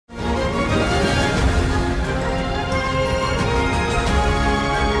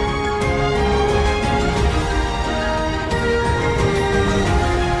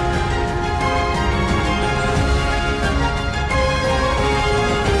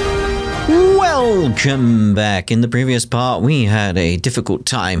Welcome back. In the previous part, we had a difficult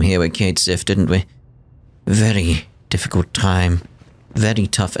time here with Cait Sith, didn't we? Very difficult time. Very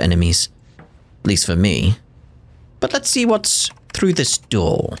tough enemies. At least for me. But let's see what's through this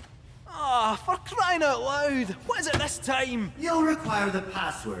door. Ah, for crying out loud! What is it this time? You'll require the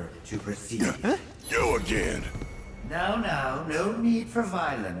password to proceed. Huh? You again. Now, no need for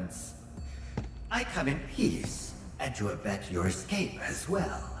violence. I come in peace, and to abet your escape as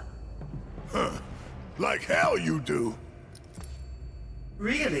well. Huh. Like hell you do.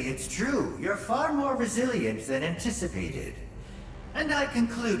 Really, it's true. You're far more resilient than anticipated. And I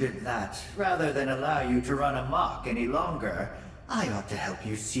concluded that, rather than allow you to run amok any longer, I ought to help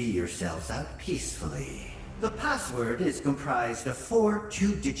you see yourselves out peacefully. The password is comprised of 4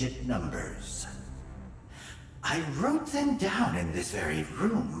 two-digit numbers. I wrote them down in this very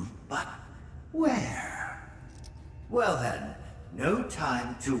room, but where? Well then, no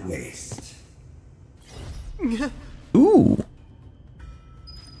time to waste. Ooh.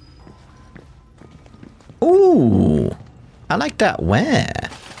 Ooh. I like that. Where? I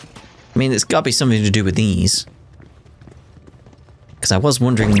mean, it's got to be something to do with these. Because I was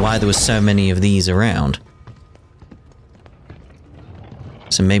wondering why there were so many of these around.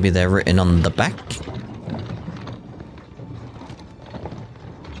 So maybe they're written on the back?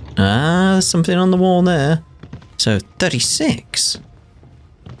 Ah, there's something on the wall there. So, 36.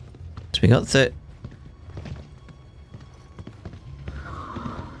 So we got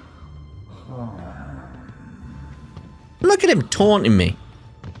Look at him taunting me.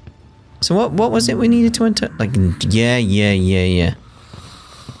 So what was it we needed to enter? Like, yeah.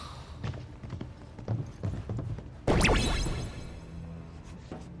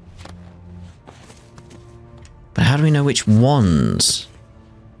 But how do we know which ones?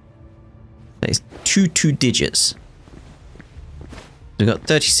 There's two digits. We've got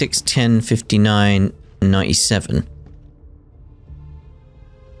 36, 10, 59, 97.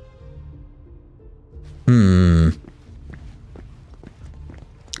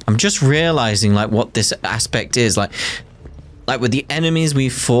 I'm just realizing, like, what this aspect is. Like with the enemies we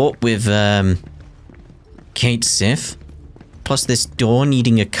fought with, Cait Sith, plus this door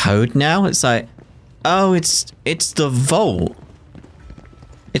needing a code now. It's like, oh, it's the vault.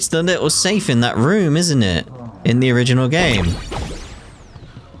 It's the little safe in that room, isn't it? In the original game.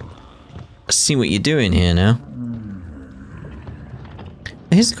 I see what you're doing here now.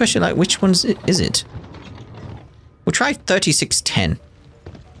 Here's the question, like, which one is it? We'll try 3610.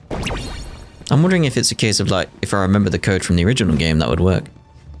 I'm wondering if it's a case of, like, if I remember the code from the original game, that would work.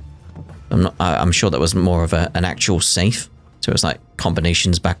 I'm sure that was more of an actual safe. So it's like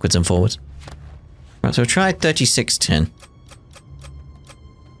combinations backwards and forwards. Right, so we'll try 3610.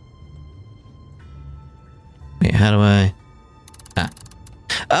 Wait, how do I... Ah.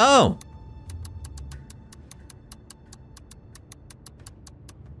 Oh!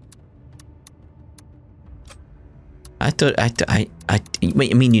 I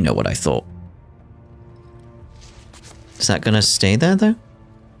mean, you know what I thought. Is that gonna stay there, though?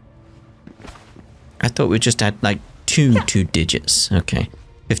 I thought we just had, like, two digits. Okay.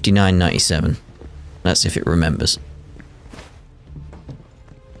 5997. That's if it remembers.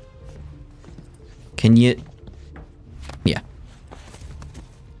 Can you... Yeah.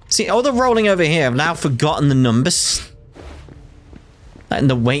 See, all the rolling over here, I've now forgotten the numbers. And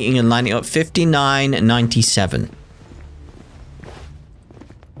the waiting and lining up. 5997.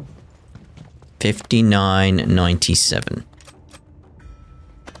 5997.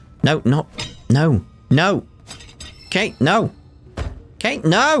 No, not... No. No! Cait, no! Cait,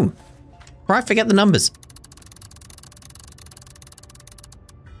 no! Or I forget the numbers.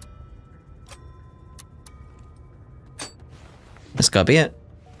 That's gotta be it.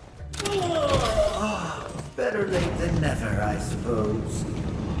 Oh, better late than never, I suppose.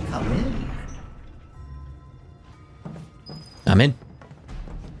 Come in. I'm in.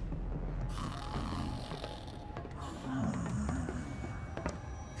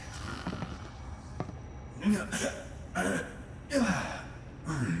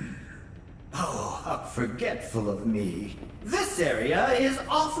 Oh, how forgetful of me. This area is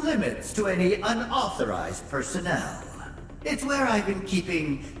off limits to any unauthorized personnel. It's where I've been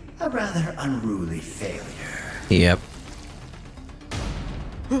keeping a rather unruly failure. Yep.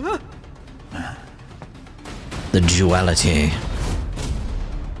 The duality.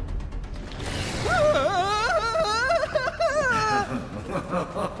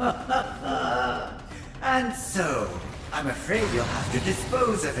 And so, I'm afraid you'll have to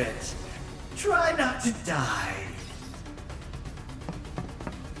dispose of it. Try not to die.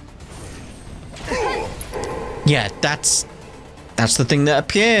 Yeah, that's that's the thing that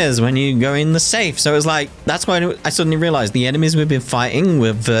appears when you go in the safe. So it was like, that's why I suddenly realized the enemies we've been fighting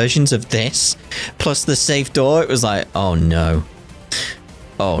were versions of this, plus the safe door. It was like, oh no.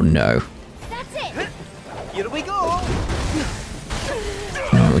 Oh no. That's it. Here we go.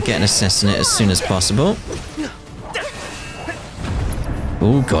 No, we're getting assassinate as soon as possible.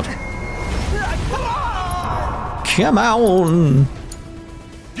 Oh god. Come on.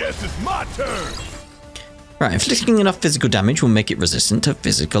 Guess it's my turn. Right, inflicting enough physical damage will make it resistant to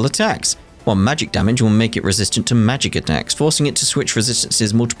physical attacks, while magic damage will make it resistant to magic attacks. Forcing it to switch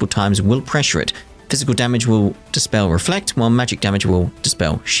resistances multiple times will pressure it. Physical damage will dispel reflect, while magic damage will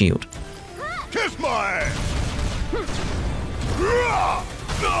dispel shield. Kiss my ass.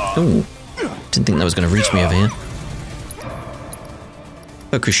 Ooh, didn't think that was going to reach me over here.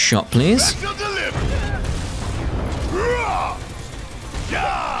 Focus shot, please. Special delivery.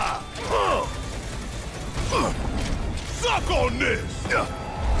 Yeah. Suck on this.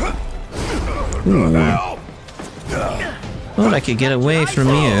 Ooh. Thought I could get away from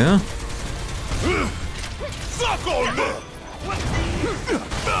you. Suck on this.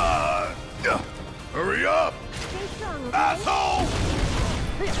 Hurry up, asshole!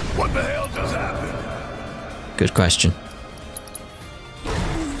 What the hell just happened? Good question.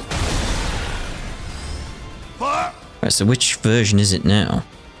 Fire! Right, so which version is it now?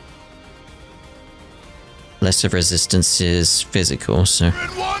 Lesser resistance is physical, so...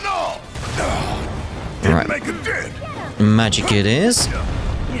 And one off. Right. Make a dent. Magic it is.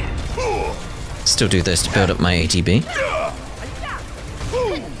 Still do this to build up my ATB.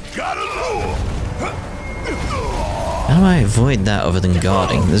 Got a lure. How do I avoid that other than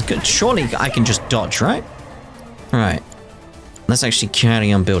guarding? There's good. Surely I can just dodge, right? Right. Let's actually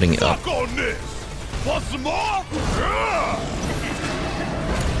carry on building it up. Suck on this. Want some more?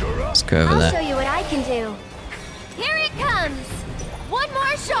 Let's go over I'll there. show you what I can do. Here it comes. One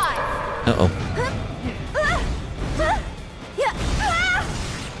more shot. Uh-oh.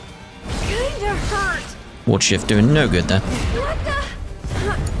 Kinda hurt. Ward shift doing no good there. What the?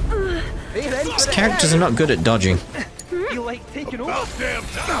 These characters are not good at dodging. Feel like taking over? About damn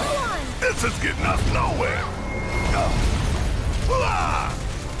time. This is getting us nowhere. Go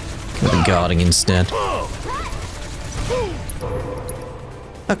with the guarding instead.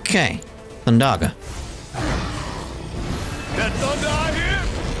 Okay. Thundaga. That thunder out here?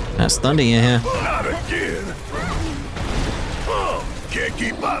 That's Thunder you here. Not again. Can't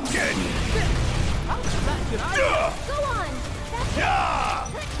keep up, can you? Go on.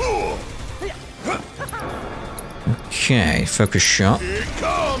 Okay, focus shot. Here it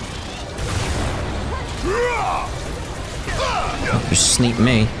comes. You sneak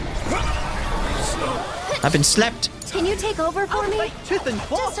me. I've been slept. Can you take over for me? Like tooth and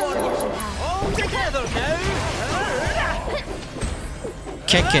claw Just for a you. little bit. All together now.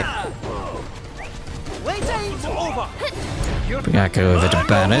 Kick it. Playtime's over. You're We gotta go over to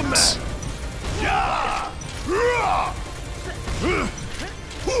Barrett.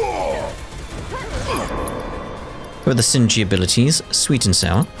 With the synergy abilities, sweet and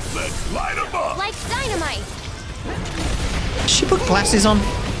sour. Let's light 'em up. Like dynamite. She put glasses on.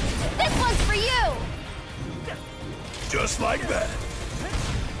 This one's for you. Just like that.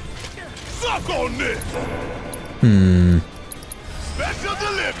 Suck on this. Special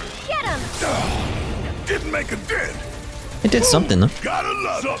delivery. Get him. Didn't make a dent. It did something though. Gotta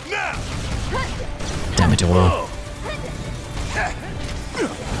love up now. Damn it all.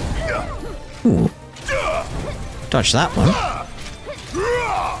 Ooh. Dodge that one.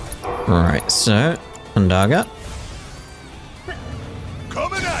 Right, so Thundaga.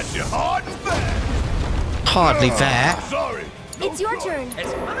 Coming at you hard and fast. Hardly fair. Sorry. It's your turn.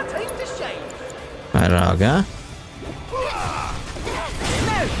 It's my time to shine. Thundaga.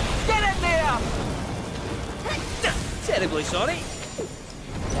 Now, get in there. Terribly sorry.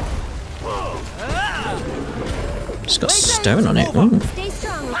 Just got stone on it. Ooh. Stay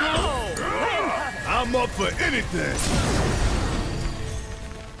strong, okay? I'm up for anything.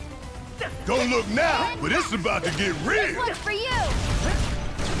 Don't look now, but it's about to get This real. one's for you.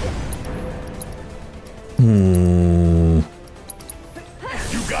 Ooh.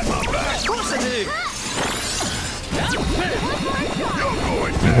 You got my back. Of course I do. You're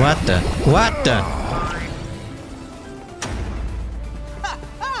going down. What the? What the?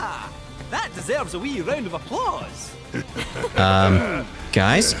 That deserves a wee round of applause.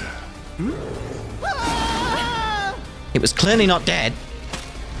 Guys? It was clearly not dead.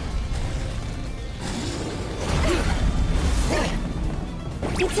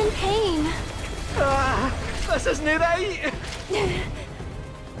 It's in pain. This isn't right.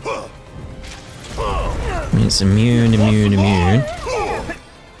 It's immune.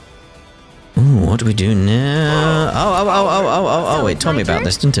 Ooh, what do we do now? Oh, it told me about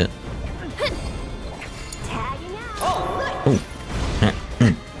this, didn't it? Oh.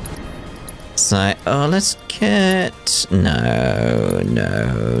 So, let's get... No.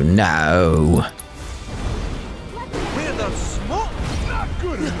 Where there's smoke, Not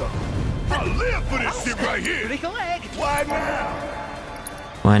good enough. I live for this shit right here. recollect. Why now?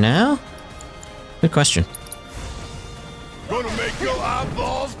 Why now? Good question. Gonna make your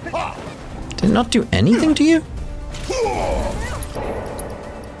eyeballs pop. Did it not do anything to you?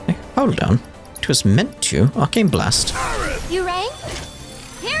 Hey, hold on. It was meant to. Arcane Blast. You rang?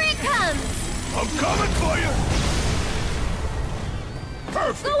 Here it comes! I'm coming for you.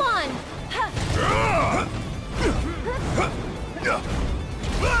 Perfect. Go on!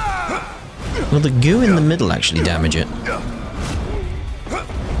 Will the goo in the middle actually damage it?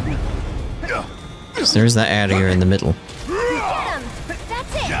 Because there is that area in the middle. Get him!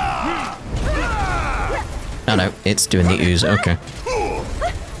 That's it! Oh no, it's doing the ooze. Okay.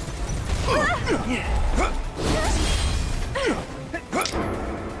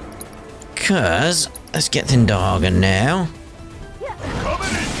 Cause let's get Thindargan now.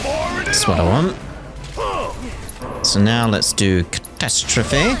 That's what I want. So now let's do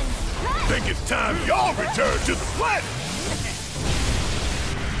Catastrophe. Think it's time y'all return to the planet.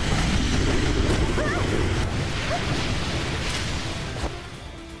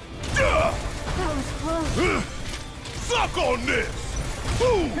 Suck on this.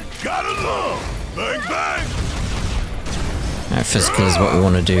 Ooh, gotta love. Bang bang. Physical is what we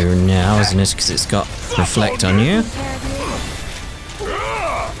want to do now, isn't it? Because it's got reflect on you.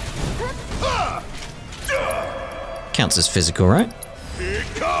 Counts as physical, right? Here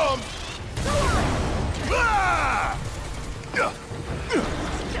it comes.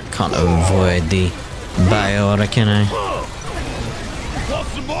 Can't avoid the Biota, can I? Want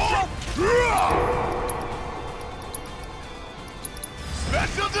some more?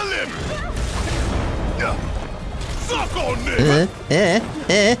 Special delivery. Suck on this.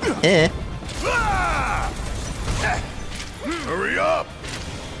 Hurry up.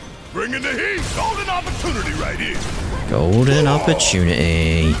 Bringing the heat. Golden opportunity right here. Golden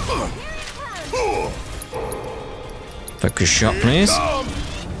opportunity. Focus shot, please.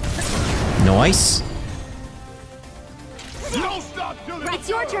 Nice. Don't stop till it's It's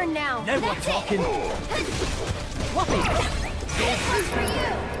your turn now! Now we're That's talking. it!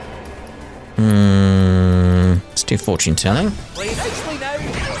 Let's do fortune telling. Play nicely now.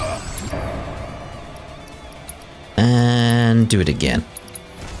 And do it again.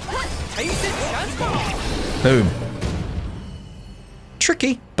 Tyson transport. Boom.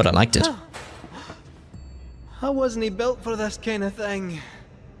 Tricky, but I liked it. How wasn't he built for this kind of thing?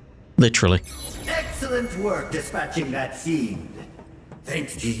 Literally. Excellent work dispatching that fiend.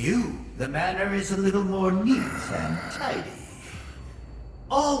 Thanks to you, the manor is a little more neat and tidy.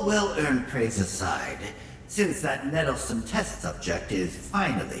 All well-earned praise aside, since that nettlesome test subject is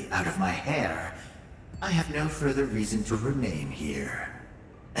finally out of my hair, I have no further reason to remain here.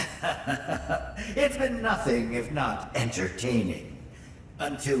 It's been nothing if not entertaining.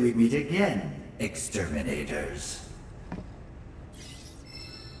 Until we meet again, exterminators.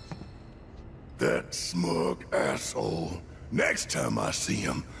 that smug asshole. Next time I see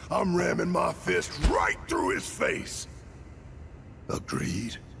him, I'm ramming my fist right through his face.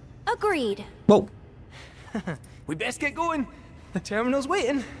 Agreed? Agreed. Whoa. We best get going. The terminal's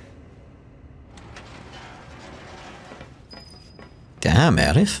waiting. Damn,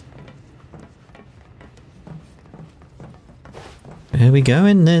 Arif. Where we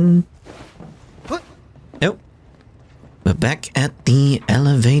going then? What? Nope. We're back at the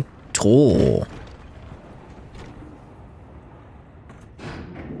elevator.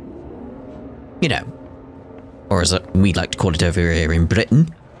 You know, or as we like to call it over here in Britain,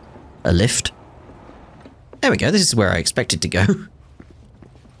 a lift. There we go, this is where I expected to go.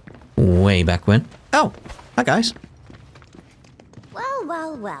 Way back when. Oh, hi guys. Well,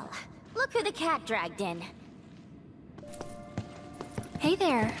 well, well. Look who the cat dragged in. Hey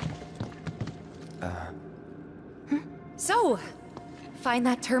there. So, find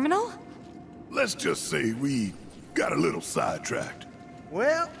that terminal? Let's just say we got a little sidetracked.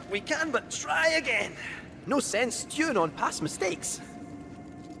 Well, we can but try again. No sense stewing on past mistakes.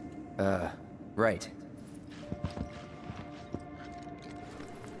 Right.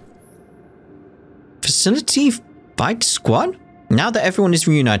 Facility Fight Squad? Now that everyone is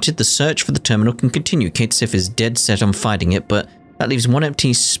reunited, the search for the terminal can continue. Kate Sif is dead set on finding it, but that leaves one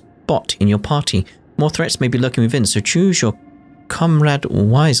empty spot in your party. More threats may be lurking within, so choose your comrade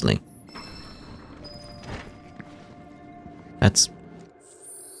wisely. That's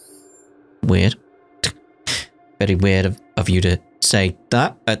weird. Very weird of you to say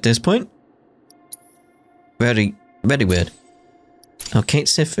that at this point. Very, very weird. Oh, Kate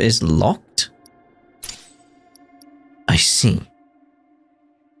Sif is locked? I see.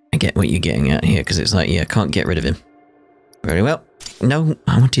 I get what you're getting at here, because it's like, yeah, I can't get rid of him. Very well. No,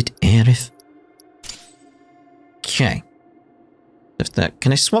 I wanted Aerith. Okay. If that,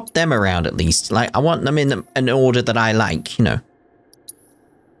 can I swap them around at least? Like, I want them in an order that I like, you know.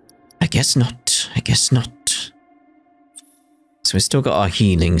 I guess not. I guess not. So we've still got our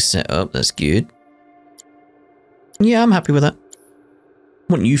healing set up. That's good. Yeah, I'm happy with that.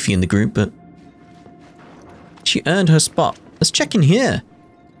 I want Yuffie in the group, but she earned her spot. Let's check in here.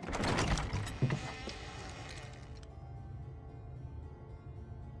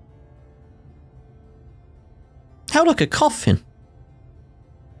 How like a coffin?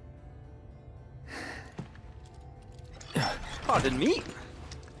 Pardon me.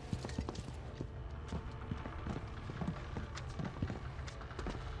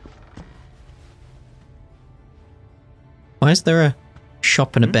 Why is there a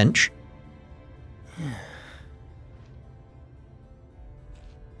shop and a bench?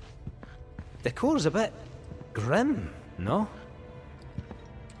 Decor's a bit grim, no?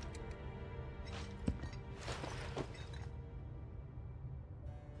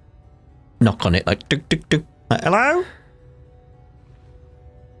 Knock on it like tuk tuk tuk. Like, hello?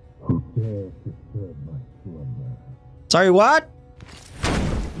 Sorry, what?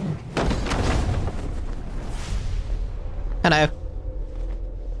 Hello.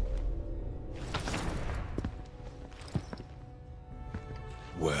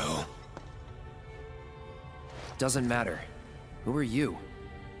 Well, Doesn't matter. Who are you?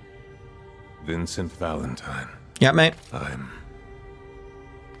 Vincent Valentine. Yeah, mate. I'm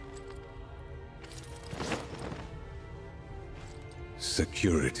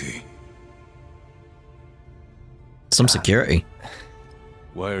security. Some security.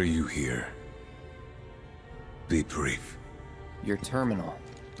 Why are you here? Be brief. Your terminal.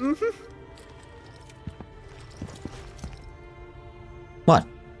 What?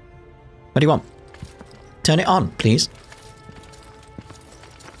 What do you want? Turn it on, please.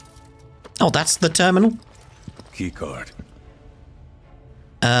 Oh, that's the terminal? Keycard.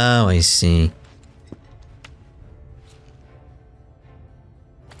 Oh, I see.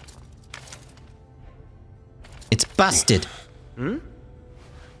 It's busted.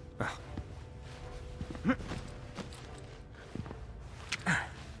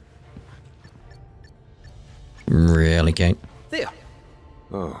 Really, Kate? There.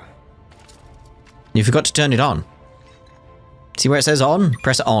 Oh, You forgot to turn it on. See where it says on?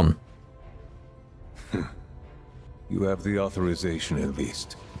 Press it on. you have the authorization at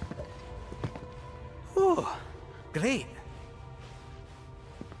least. Oh, great.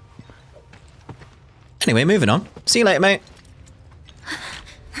 Anyway, moving on. See you later, mate.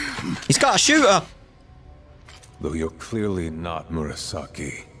 He's got a shooter. Though you're clearly not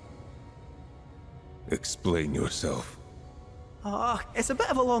Murasaki. Explain yourself. It's a bit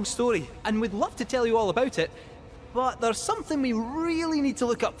of a long story, and we'd love to tell you all about it, but there's something we really need to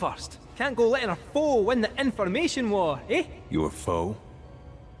look up first. Can't go letting our foe win the information war, eh? Your foe?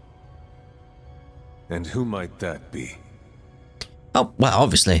 And who might that be? Oh, well,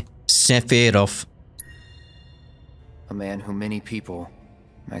 obviously. Sephiroth. A man who many people,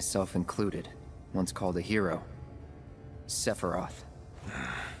 myself included, once called a hero. Sephiroth.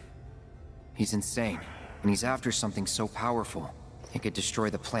 He's insane, and he's after something so powerful, it could destroy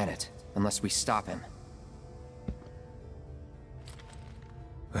the planet, unless we stop him.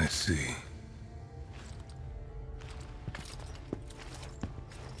 I see.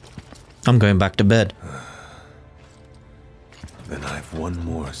 I'm going back to bed. Then I've one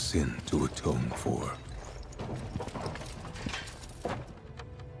more sin to atone for.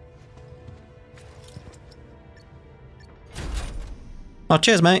 Oh,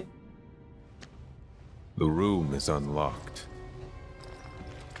 cheers, mate. The room is unlocked.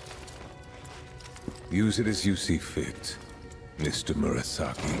 Use it as you see fit, Mr.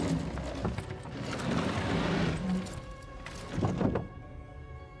 Murasaki.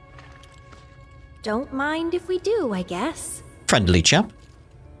 Don't mind if we do, I guess. Friendly chap.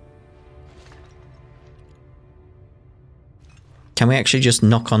 Can we actually just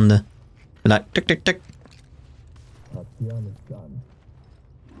knock on the... like, tick, tick, tick.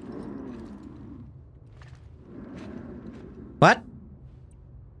 What?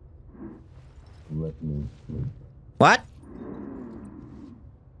 Let me sleep. What?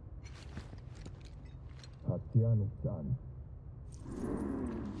 Tatiana's done.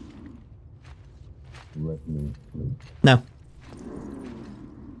 Let me sleep. No.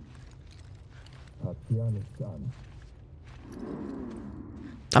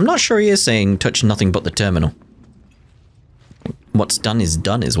 I'm not sure he is saying touch nothing but the terminal. What's done is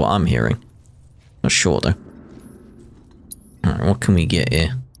what I'm hearing. Not sure though. Alright, what can we get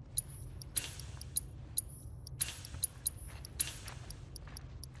here?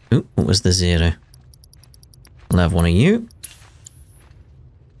 Ooh, what was the 0? I'll have one of you.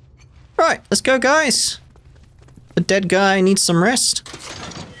 Right, let's go, guys. The dead guy needs some rest.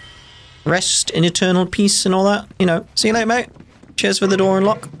 Rest in eternal peace and all that. You know, see you later, mate. Cheers for the door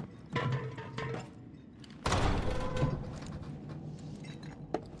unlock.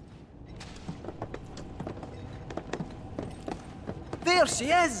 There she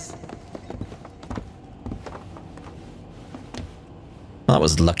is! Well, that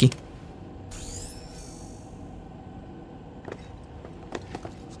was lucky.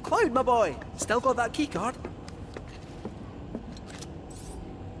 Cloud, my boy! Still got that keycard?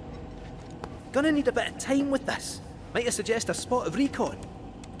 Gonna need a bit of time with this. Might I suggest a spot of recon?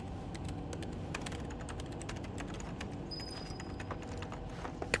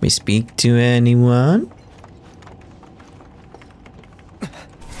 Can we speak to anyone?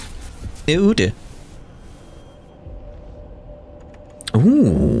 Ooh, dear.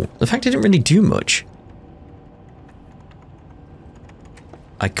 Ooh, the fact it didn't really do much.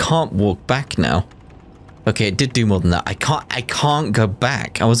 I can't walk back now. Okay, it did do more than that. I can't go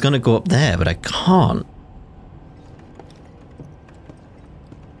back. I was gonna go up there, but I can't.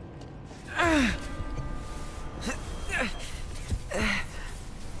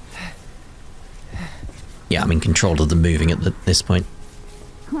 Yeah, I'm in control of the moving at this point.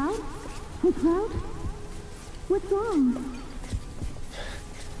 Cloud? Hey, Cloud? What's wrong?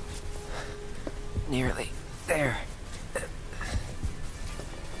 Nearly there.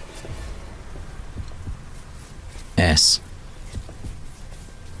 S.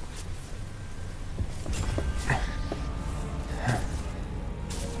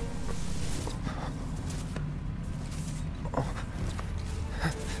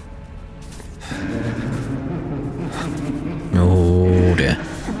 Oh dear.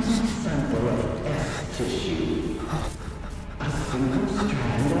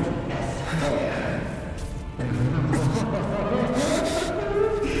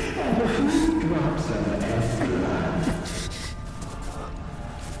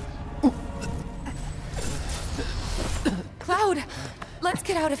 Cloud, let's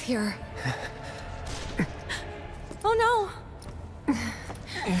get out of here. Oh no.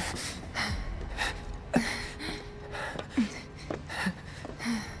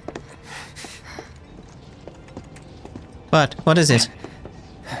 What is it?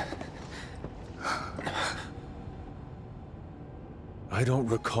 I don't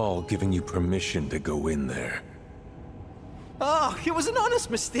recall giving you permission to go in there. Ah, it was an honest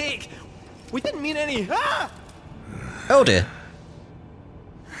mistake. We didn't mean any. Ah! Oh dear.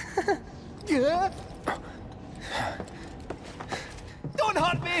 Don't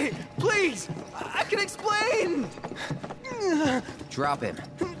hurt me, please. I can explain. Drop him.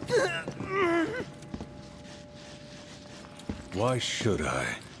 Why should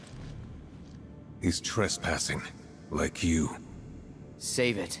I? He's trespassing, like you.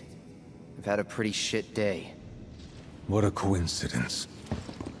 Save it. I've had a pretty shit day. What a coincidence.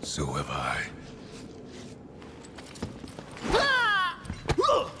 So have I.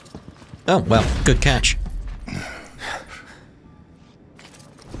 Oh, well, good catch.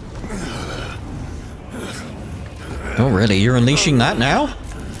 Oh, really? You're unleashing that now?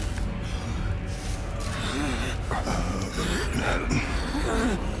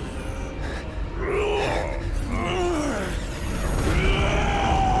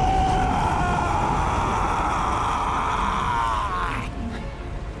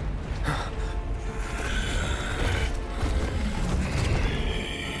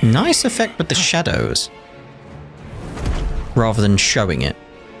 Nice effect with the shadows, rather than showing it.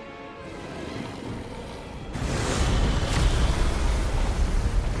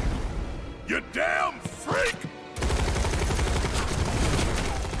 You damn freak!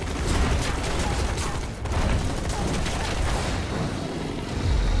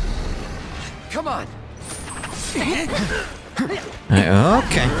 Come on.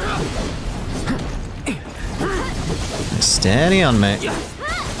 Okay. Steady on, mate.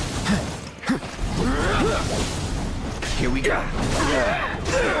 Here we go.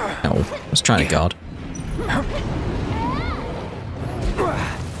 No, I was trying to guard.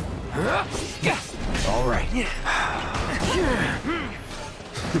 All right.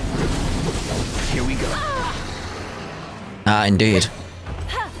 Here we go. Ah, indeed.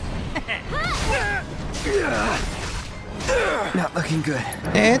 Not looking good.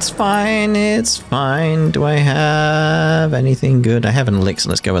 It's fine, it's fine. Do I have anything good? I have an elixir,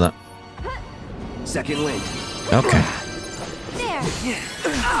 let's go with that. Second wind. Okay. There.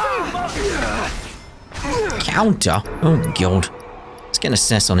 Counter? Oh god. Let's get an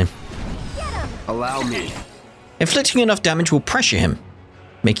assess on him. Allow me. Inflicting enough damage will pressure him,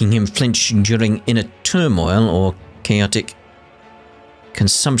 making him flinch during inner turmoil or chaotic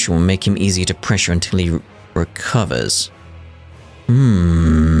consumption will make him easier to pressure until he recovers.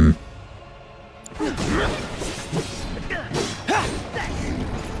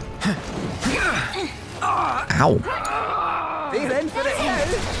 Ow. They're in for it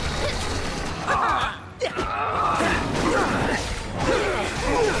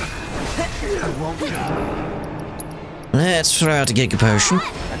Let's throw out a Giga Potion.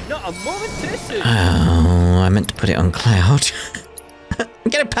 Not a moment too soon. Oh, I meant to put it on Cloud. I'm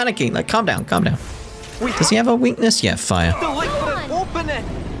getting panicky. Like, calm down, calm down. Does he have a weakness? Yeah, fire. Don't look for an opening.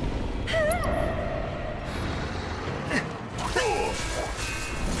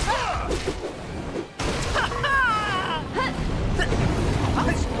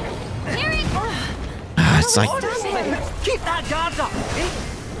 Here it comes. It's like Keep that guard up.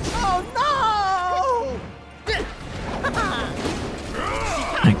 Oh no!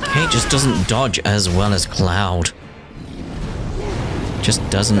 Kate just doesn't dodge as well as Cloud. Just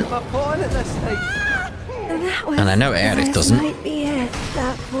doesn't. My pawn at this thing. And I know Aerith doesn't. Might be it.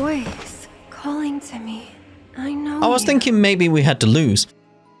 That voice calling to me. I know. I was thinking maybe we had to lose.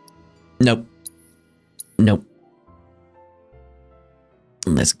 Nope. Nope.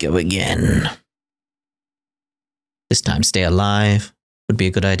 Let's go again. This time stay alive would be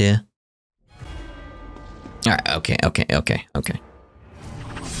a good idea. Alright, okay. Get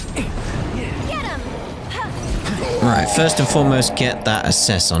him. Alright, first and foremost, get that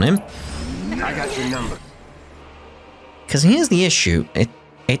assess on him. I got your number. Because here's the issue. It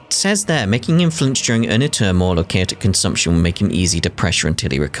says there, making him flinch during inner turmoil or chaotic consumption will make him easy to pressure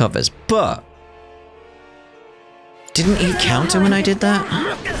until he recovers. But didn't he counter when I did that?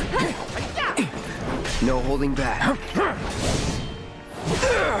 No holding back.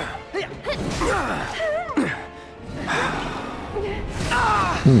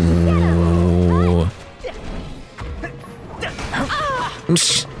 Ooh.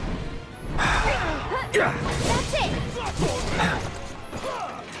 That's it.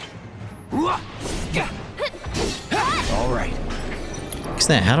 All right. What's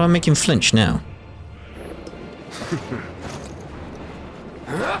there? How do I make him flinch now?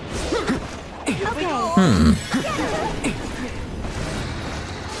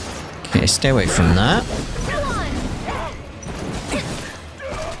 Okay, stay away from that.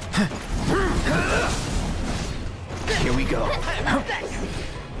 Here we go.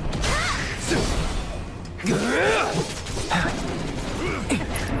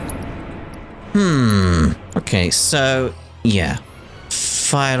 Okay, so yeah.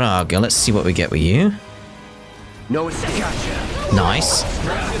 Firaga, let's see what we get with you. No, it's gotcha. Nice.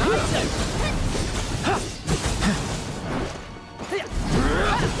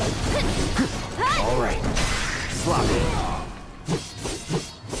 All right. Sloppy.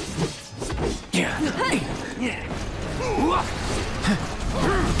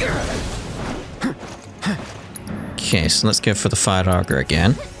 Okay, so let's go for the Firaga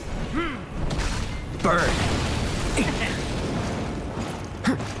again. Burn.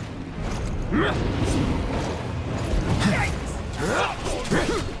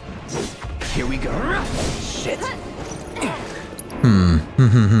 Here we go. Shit.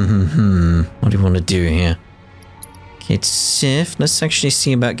 What do you want to do here? Okay, it's Sif. Let's actually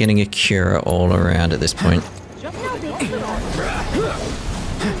see about getting a cure all around at this point.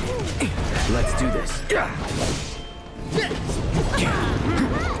 Let's do this.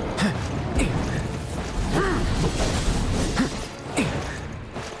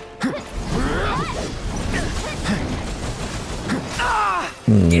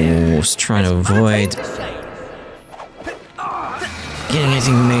 Ooh, was trying to avoid getting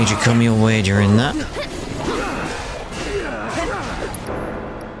anything major come your way during that.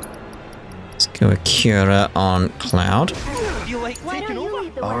 Let's go a Cura on Cloud. You like taking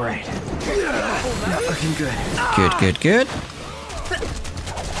over? All right. Not looking good. Good, good, good.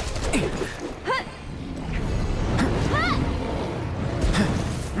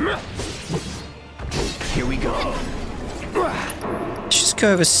 Here we go. Let's just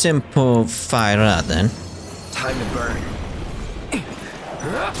go with a simple fire out then. Time to burn.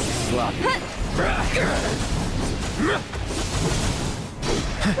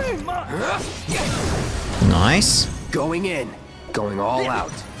 Nice. Going in. Going all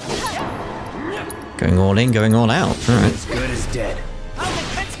out. Going all in, going all out. All right. As good as dead. How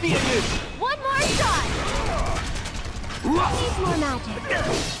convinced me of you? One more shot. Needs more magic.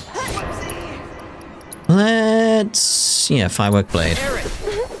 Let's... yeah, Firework Blade.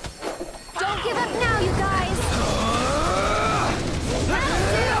 Don't give up now, you guys.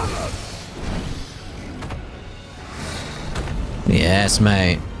 Yes,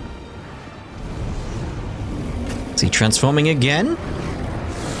 mate. Is he transforming again?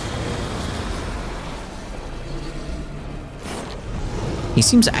 He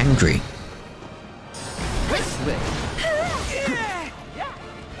seems angry.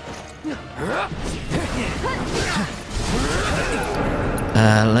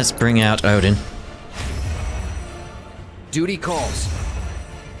 Let's bring out Odin. Duty calls.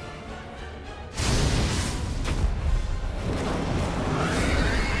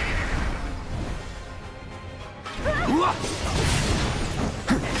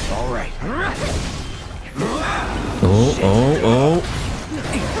 All right. Oh.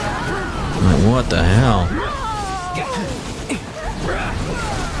 Like, what the hell?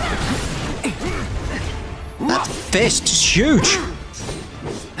 That fist is huge!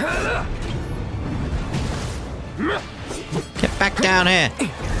 Get back down here!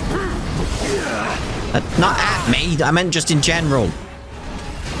 Not at me, I meant just in general.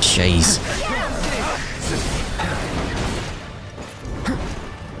 Jeez.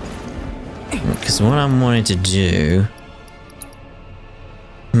 Because what I'm wanting to do...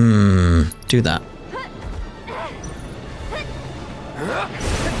 do that.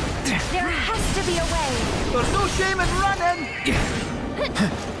 There has to be a way. There's no shame in running.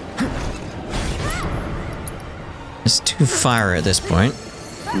 Let's do fire at this point.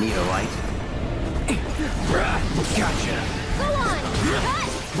 Need a light? Gotcha. Go on.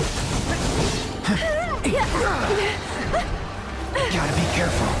 Gotta be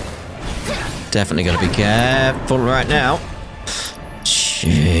careful. Definitely gotta be careful right now.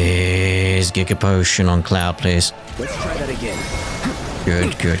 Jeez, Giga Potion on Cloud, please. Let's try that again.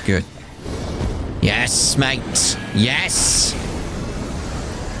 Good. Yes, mate. Yes.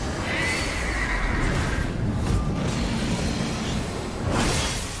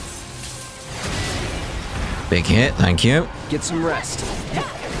 Big hit, thank you. Get some rest.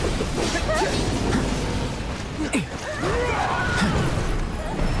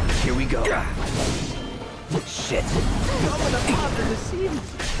 Here we go. Shit.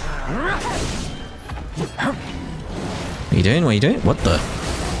 What are you doing? What are you doing? What the?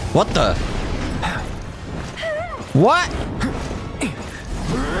 What the? What?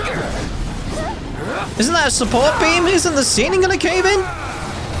 Isn't that a support beam? Isn't the ceiling gonna cave in?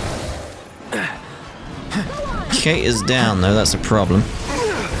 Kate is down though, that's a problem.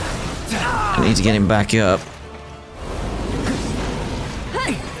 I need to get him back up.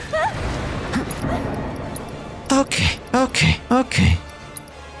 Okay.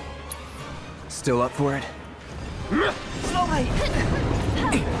 Still up for it? Go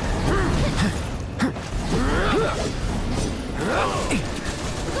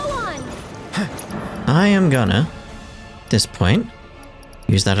on. I am gonna, at this point,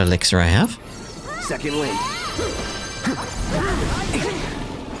 use that elixir I have. Second wind.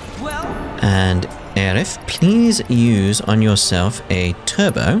 And Aerith, please use on yourself a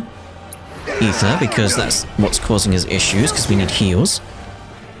turbo ether, because that's what's causing us issues, because we need heals.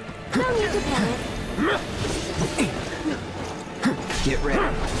 No need to panic. Get ready.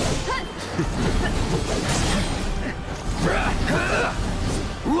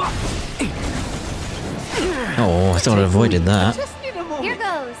 Oh, I thought I avoided that. Here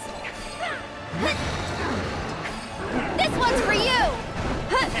goes. This one's for you.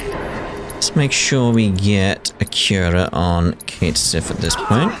 Let's make sure we get a Cura on Kate Sif at this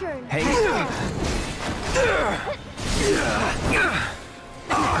point. Hey.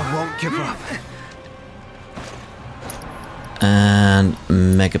 I won't give up. And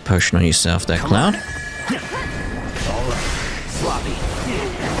Mega Potion on yourself there, Cloud. All right. Sloppy.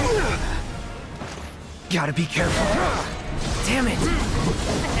 Gotta be careful. Damn it.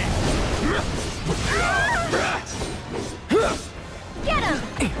 Get him.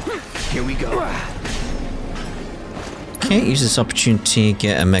 Here we go. Okay, use this opportunity to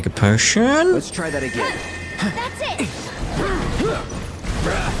get a Mega Potion. Let's try that again. That's it.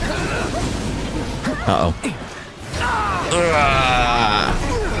 Uh-oh.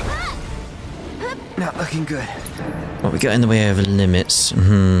 Not looking good. What we got in the way of limits?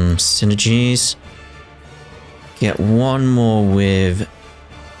 Synergies. Get one more with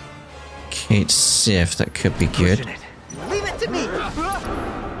Kate Sif. That could be good. Leave it to me.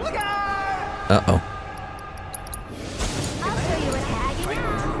 Look out! Uh-oh. I'll show you what hag is.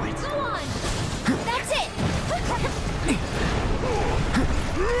 Go on. That's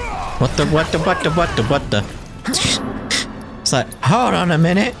What the? It's like, hold on a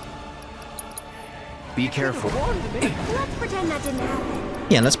minute. Be careful. Let's pretend that didn't happen.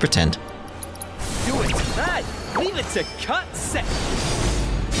 Yeah, let's pretend. Do it, Dad! Leave it to cut set!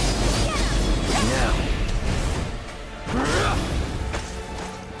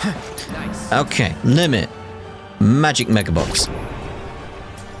 Nice. Okay, limit. Magic Mega Box.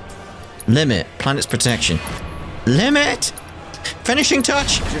 Limit. Planet's protection. Limit! Finishing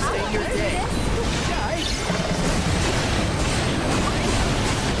touch! Just ain't your day.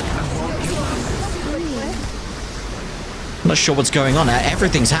 I'm not sure what's going on.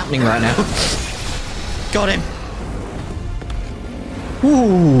 Everything's happening right now. Got him.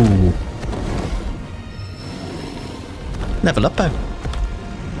 Ooh. Level up, though.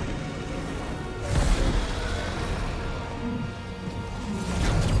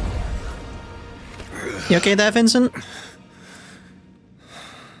 You okay there, Vincent?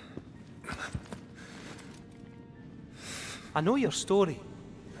 I know your story.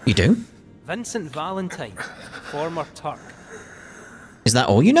 You do? Vincent Valentine, former Turk. Is that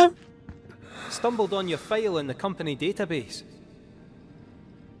all you know? Stumbled on your file in the company database.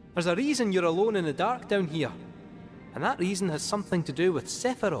 There's a reason you're alone in the dark down here. And that reason has something to do with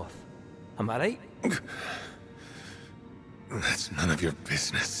Sephiroth. Am I right? That's none of your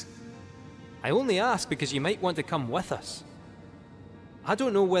business. I only ask because you might want to come with us. I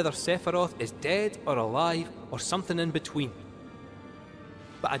don't know whether Sephiroth is dead or alive or something in between.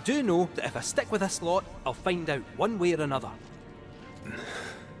 But I do know that if I stick with this lot, I'll find out one way or another.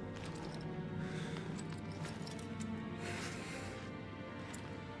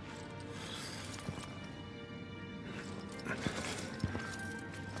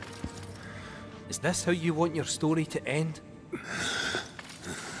 Is this how you want your story to end?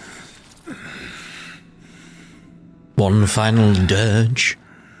 One final dirge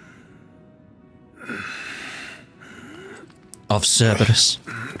of Cerberus.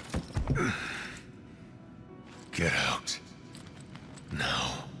 Get out.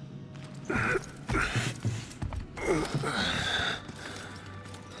 Now.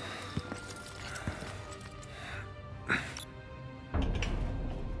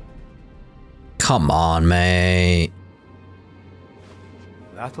 Come on, mate.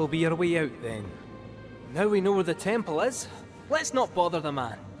 That'll be our way out then. Now we know where the temple is, let's not bother the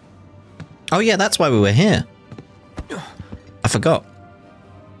man. Oh yeah, that's why we were here. I forgot.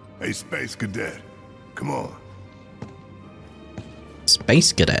 Hey, Space Cadet. Come on.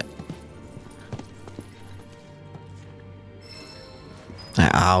 Space Cadet.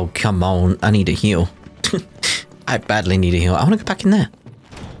 Oh, come on. I need a heal. I badly need a heal. I want to go back in there.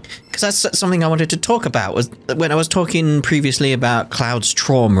 Because that's something I wanted to talk about. Was when I was talking previously about Cloud's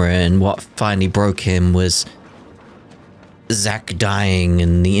trauma and what finally broke him was Zack dying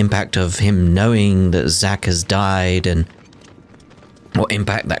and the impact of him knowing that Zack has died and what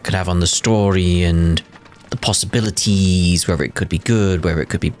impact that could have on the story and the possibilities, whether it could be good, whether it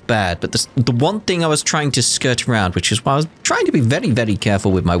could be bad. But the one thing I was trying to skirt around, which is why I was trying to be very, very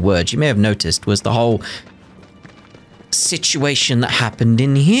careful with my words, you may have noticed, was the whole situation that happened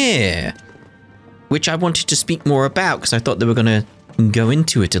in here, which I wanted to speak more about because I thought they were going to go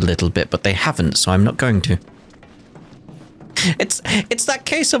into it a little bit, but they haven't, so I'm not going to. It's that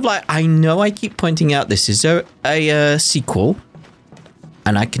case of like, I know I keep pointing out this is a sequel,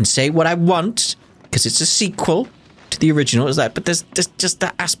 and I can say what I want because it's a sequel to the original. It's like, but there's just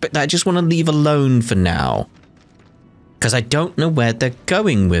that aspect that I just want to leave alone for now because I don't know where they're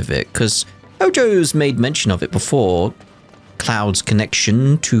going with it. Because Ojo's made mention of it before, Cloud's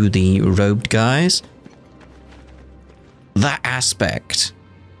connection to the robed guys. That aspect,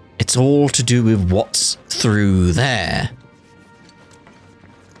 it's all to do with what's through there.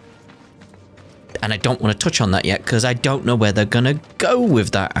 And I don't want to touch on that yet because I don't know where they're going to go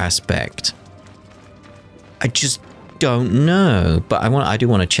with that aspect. I just don't know. But I do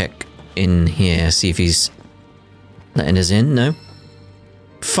want to check in here, see if he's letting us in. No?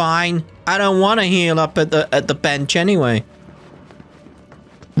 Fine. I don't want to heal up at the bench anyway.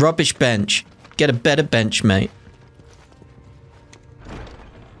 Rubbish bench. Get a better bench, mate.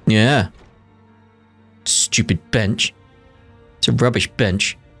 Yeah. Stupid bench. It's a rubbish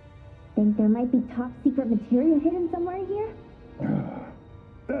bench. Think there might be top secret material hidden somewhere here?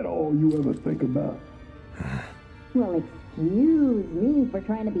 That all you ever think about? Well, excuse me for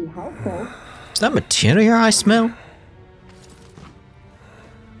trying to be helpful. Is that materia I smell?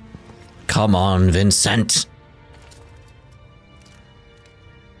 Come on, Vincent.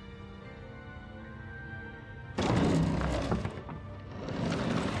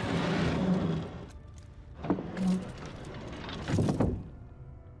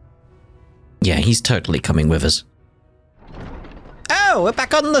 he's totally coming with us. Oh, we're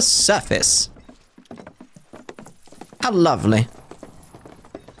back on the surface. How lovely.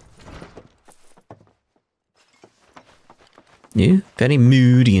 Yeah, very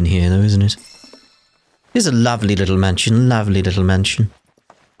moody in here though, isn't it? Here's a lovely little mansion, lovely little mansion.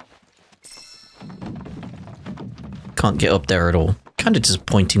 Can't get up there at all. Kind of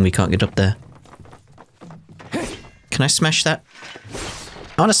disappointing we can't get up there. Can I smash that?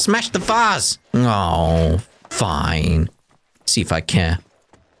 I want to smash the vase! Oh, fine. See if I care.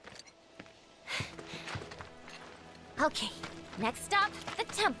 Okay, next stop, the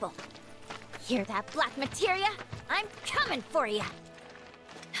temple. Hear that, black materia? I'm coming for you.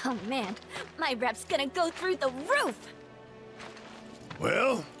 Oh man, my rep's gonna go through the roof.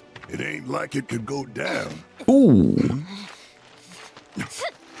 Well, it ain't like it could go down. Ooh.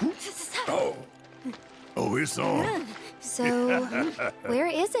 Oh, it's on. So, where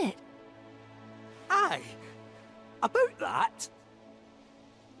is it? Aye. About that.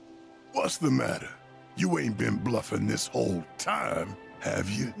 What's the matter? You ain't been bluffing this whole time, have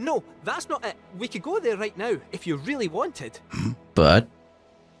you? No, that's not it. We could go there right now if you really wanted. But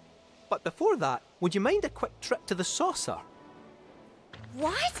But before that, would you mind a quick trip to the saucer?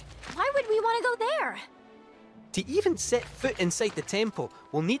 What? Why would we want to go there? To even set foot inside the temple,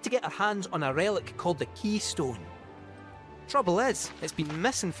 we'll need to get our hands on a relic called the Keystone. Trouble is, it's been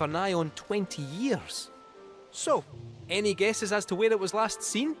missing for nigh on 20 years. So, any guesses as to where it was last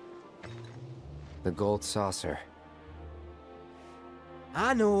seen? The gold saucer.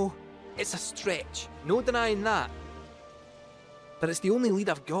 I know, it's a stretch, no denying that. But it's the only lead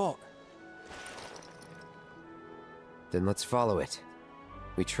I've got. Then let's follow it.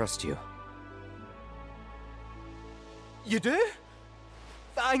 We trust you. You do?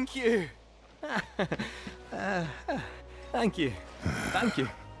 Thank you. Thank you. Thank you.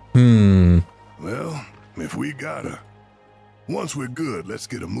 Well, if we gotta. Once we're good, let's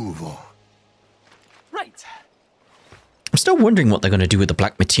get a move on. Right. I'm still wondering what they're going to do with the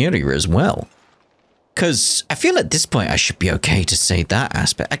black materia as well. Because I feel at this point I should be okay to say that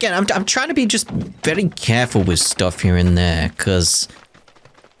aspect. Again, I'm trying to be just very careful with stuff here and there, because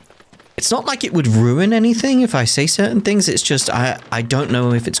it's not like it would ruin anything if I say certain things. It's just I don't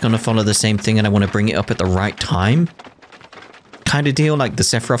know if it's going to follow the same thing and I want to bring it up at the right time. Kind of deal, like the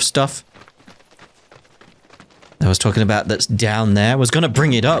Sephiroth stuff I was talking about that's down there. I was going to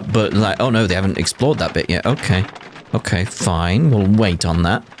bring it up, but like, oh no, they haven't explored that bit yet. Okay. Okay, fine. We'll wait on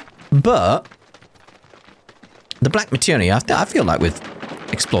that. But the black materia, I feel like we've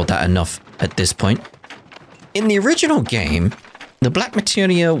explored that enough at this point. In the original game, the black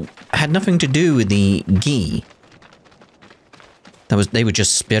materia had nothing to do with the ghee. They were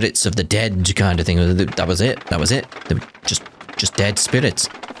just spirits of the dead kind of thing. That was it. That was it. They were just dead spirits.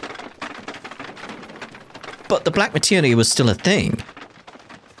 But the black materia was still a thing.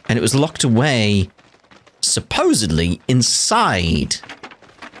 And it was locked away, supposedly, inside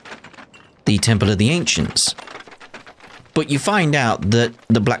the Temple of the Ancients. But you find out that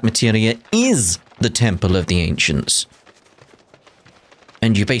the black materia is the Temple of the Ancients.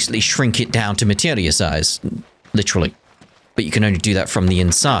 And you basically shrink it down to materia size, literally. But you can only do that from the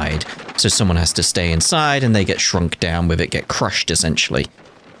inside. So someone has to stay inside and they get shrunk down with it, get crushed essentially.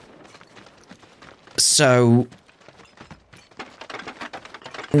 So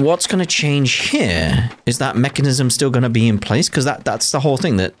what's going to change here? Is that mechanism still going to be in place? Because that's the whole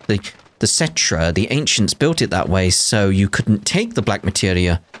thing, that the Cetra, the Ancients built it that way so you couldn't take the black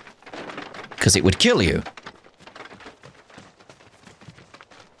materia because it would kill you.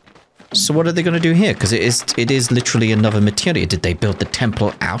 So what are they going to do here? Because it is literally another materia. Did they build the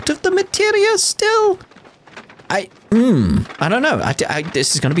temple out of the materia still? I don't know.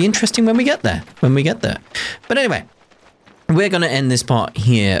 This is going to be interesting when we get there. But anyway, we're going to end this part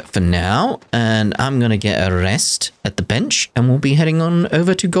here for now. And I'm going to get a rest at the bench. And we'll be heading on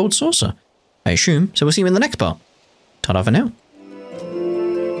over to Gold Saucer, I assume. So we'll see you in the next part. Ta-da for now.